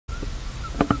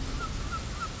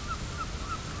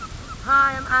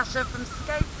Hi, I'm Asha from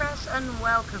Skate Fresh and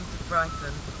welcome to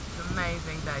Brighton. It's an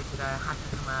amazing day today. I had to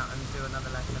come out and do another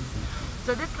lesson.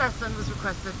 So this lesson was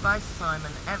requested by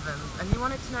Simon Evans and he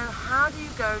wanted to know, how do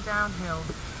you go downhill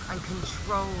and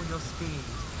control your speed?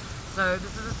 So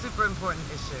this is a super important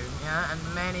issue, yeah, and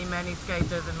many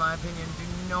skaters, in my opinion, do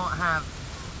not have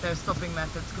their stopping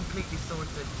methods completely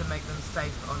sorted to make them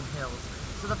safe on hills.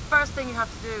 So the first thing you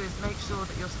have to do is make sure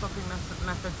that your stopping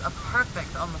methods are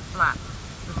perfect on the flat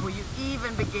before you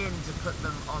even begin to put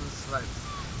them on slopes.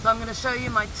 So I'm going to show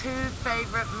you my two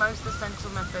favorite, most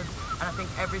essential methods, and I think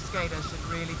every skater should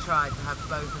really try to have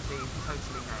both of these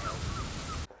totally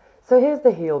nailed. So here's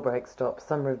the heel brake stop,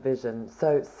 some revision.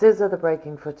 So scissor the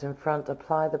braking foot in front,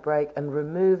 apply the brake and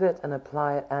remove it and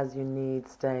apply it as you need,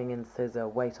 staying in scissor,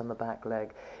 weight on the back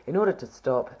leg. In order to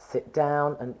stop, sit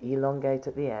down and elongate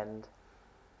at the end.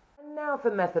 And now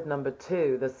for method number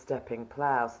 2, the stepping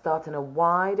plough. Start in a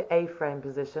wide A-frame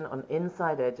position on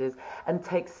inside edges and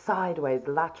take sideways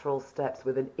lateral steps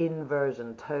with an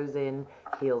inversion, toes in,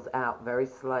 heels out, very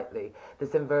slightly.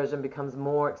 This inversion becomes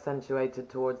more accentuated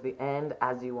towards the end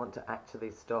as you want to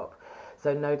actually stop.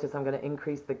 So notice I'm going to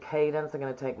increase the cadence. I'm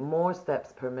going to take more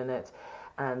steps per minute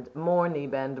and more knee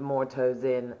bend, more toes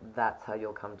in. That's how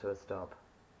you'll come to a stop.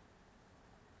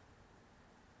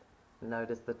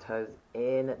 Notice the toes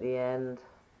in at the end.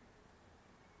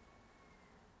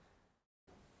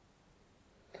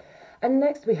 And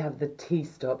next we have the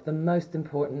T-stop, the most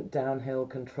important downhill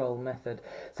control method.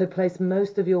 So place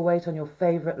most of your weight on your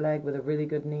favorite leg with a really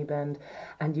good knee bend,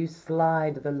 and you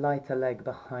slide the lighter leg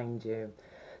behind you.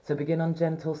 So begin on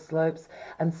gentle slopes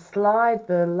and slide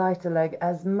the lighter leg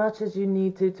as much as you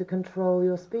need to control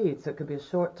your speed. So it could be a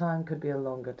short time, could be a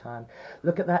longer time.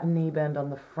 Look at that knee bend on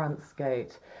the front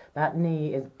skate. That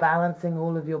knee is balancing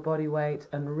all of your body weight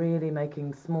and really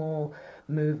making small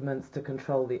movements to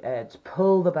control the edge.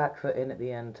 Pull the back foot in at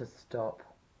the end to stop.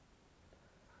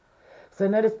 So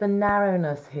notice the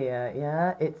narrowness here,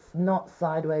 yeah? It's not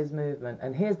sideways movement.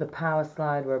 And here's the power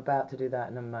slide. We're about to do that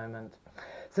in a moment.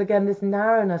 So again, this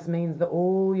narrowness means that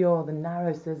the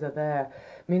narrow scissor there,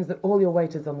 means that all your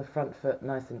weight is on the front foot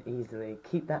nice and easily.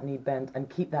 Keep that knee bent and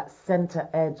keep that center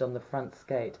edge on the front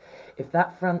skate. If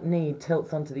that front knee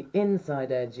tilts onto the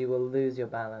inside edge, you will lose your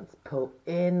balance. Pull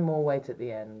in more weight at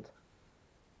the end.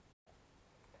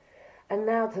 And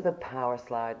now to the power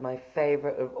slide, my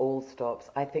favorite of all stops.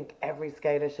 I think every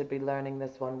skater should be learning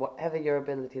this one. Whatever your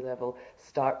ability level,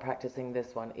 start practicing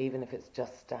this one, even if it's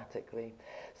just statically.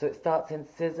 So it starts in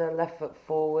scissor, left foot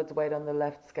forwards, weight on the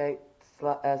left skate,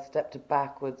 step to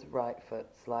backwards, right foot,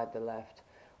 slide the left,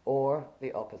 or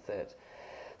the opposite.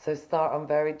 So start on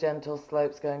very gentle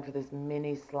slopes, going for this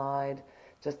mini slide,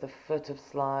 just a foot of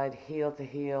slide, heel to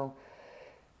heel.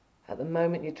 At the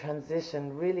moment you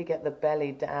transition, really get the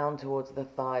belly down towards the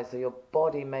thighs so your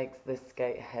body makes this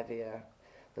skate heavier.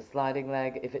 The sliding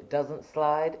leg, if it doesn't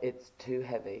slide, it's too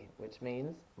heavy, which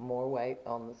means more weight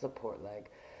on the support leg.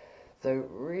 So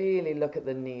really look at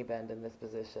the knee bend in this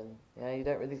position. Yeah, you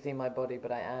don't really see my body,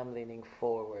 but I am leaning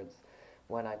forwards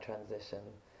when I transition.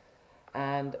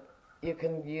 And you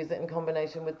can use it in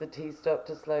combination with the T-stop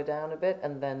to slow down a bit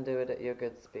and then do it at your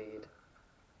good speed.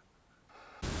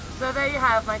 So there you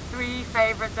have my three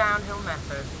favorite downhill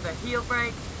methods: the heel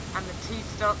brake and the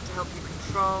T-stop to help you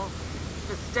control.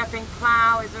 The stepping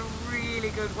plough is a really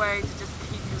good way to just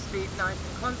keep your speed nice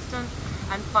and constant.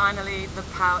 And finally, the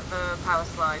power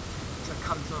slide to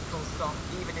come to a full stop,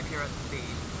 even if you're at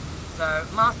speed. So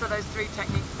master those three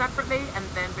techniques separately and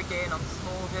then begin on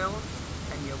small hills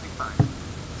and you'll be fine.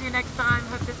 See you next time.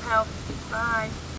 Hope this helps. Bye.